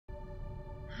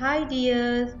Hi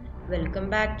dears, welcome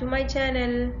back to my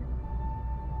channel.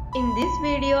 In this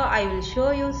video, I will show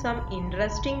you some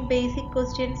interesting basic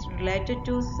questions related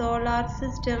to solar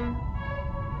system.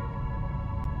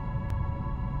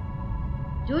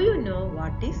 Do you know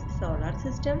what is solar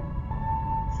system?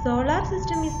 Solar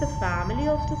system is the family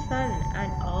of the sun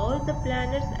and all the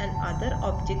planets and other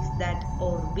objects that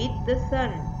orbit the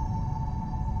sun.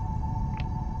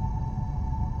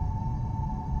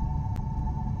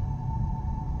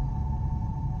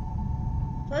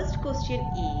 First question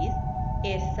is,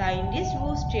 a scientist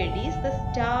who studies the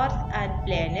stars and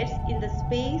planets in the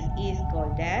space is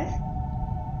called as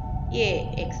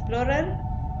A. Explorer,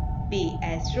 B.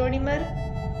 Astronomer,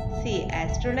 C.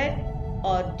 Astronaut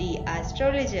or D.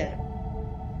 Astrologer.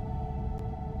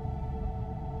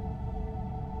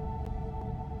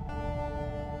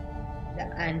 The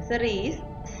answer is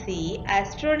C.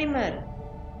 Astronomer.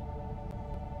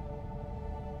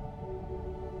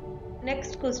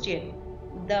 Next question.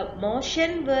 The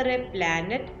motion where a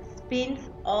planet spins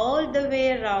all the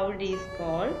way around is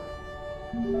called?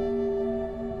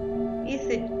 Is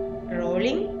it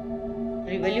rolling,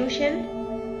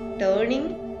 revolution,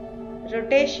 turning,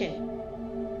 rotation?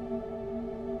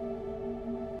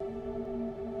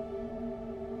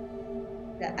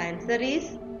 The answer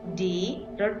is D.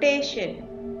 Rotation.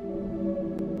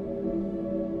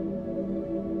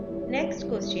 Next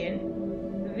question.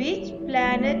 Which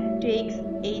planet takes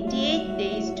 88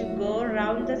 days to go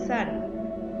around the sun?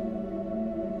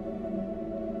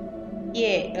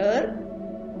 A. Earth,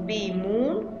 B.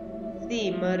 Moon,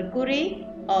 C. Mercury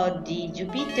or D.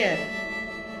 Jupiter?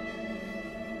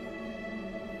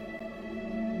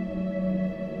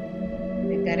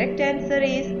 The correct answer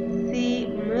is C.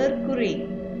 Mercury.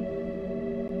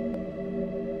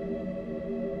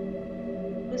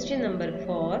 Question number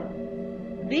 4.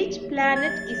 Which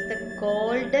planet is the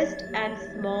coldest and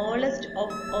smallest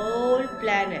of all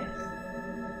planets?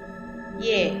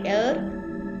 A. Earth,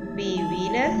 B.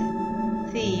 Venus,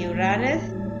 C. Uranus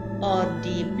or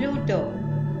D. Pluto?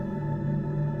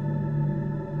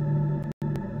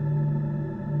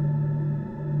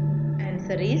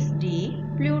 Answer is D.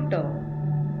 Pluto.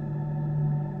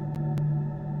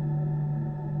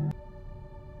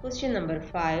 Question number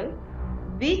 5.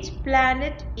 Which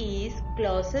planet is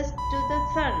closest to the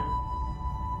sun?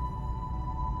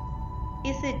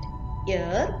 Is it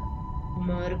Earth,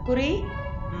 Mercury,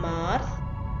 Mars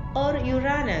or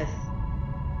Uranus?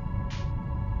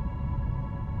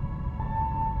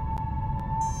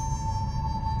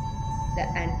 The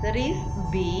answer is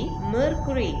B.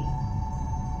 Mercury.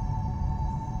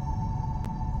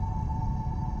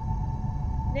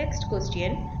 Next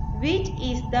question. Which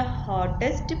is the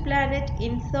hottest planet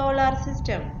in solar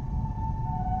system?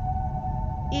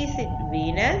 Is it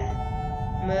Venus,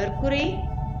 Mercury,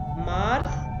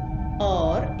 Mars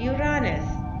or Uranus?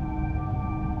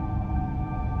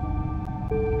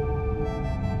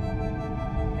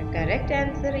 The correct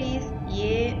answer is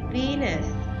A. Venus.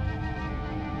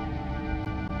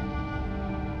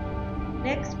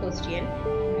 Next question.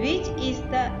 Which is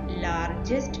the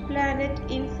largest planet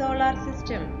in solar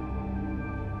system?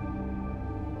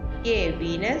 A.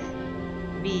 Venus,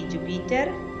 B.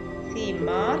 Jupiter, C.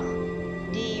 Mars,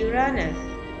 D. Uranus.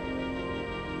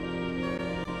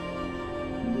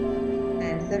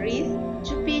 Answer is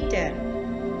Jupiter.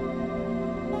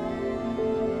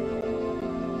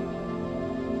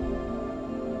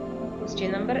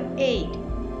 Question number 8.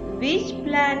 Which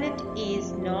planet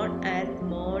is known as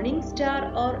morning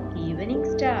star or evening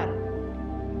star?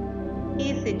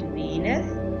 Is it Venus,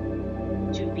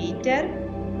 Jupiter,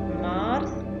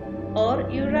 Mars or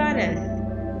Uranus?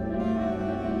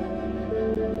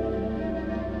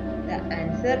 The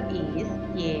answer is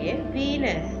A.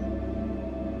 Venus.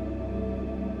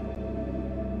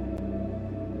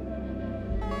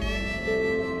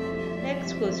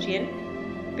 Next question.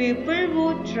 People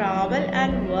who travel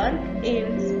and work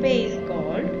in space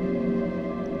called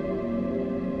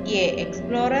A.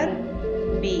 Explorer,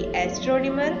 B.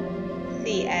 Astronomer,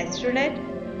 C. Astronaut,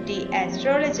 D.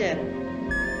 Astrologer.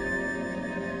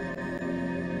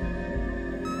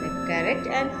 The correct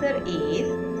answer is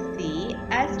C.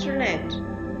 Astronaut.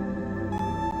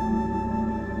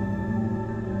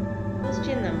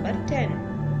 Question number 10.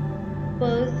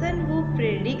 Person who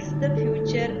predicts the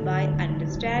future by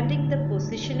understanding the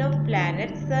position of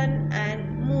planet, sun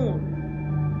and moon.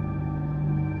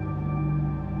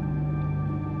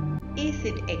 Is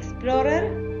it explorer,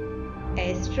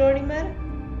 astronomer,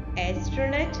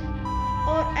 astronaut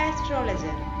or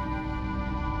astrologer?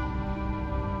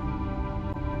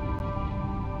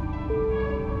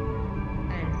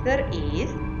 Answer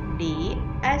is D.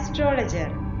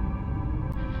 Astrologer.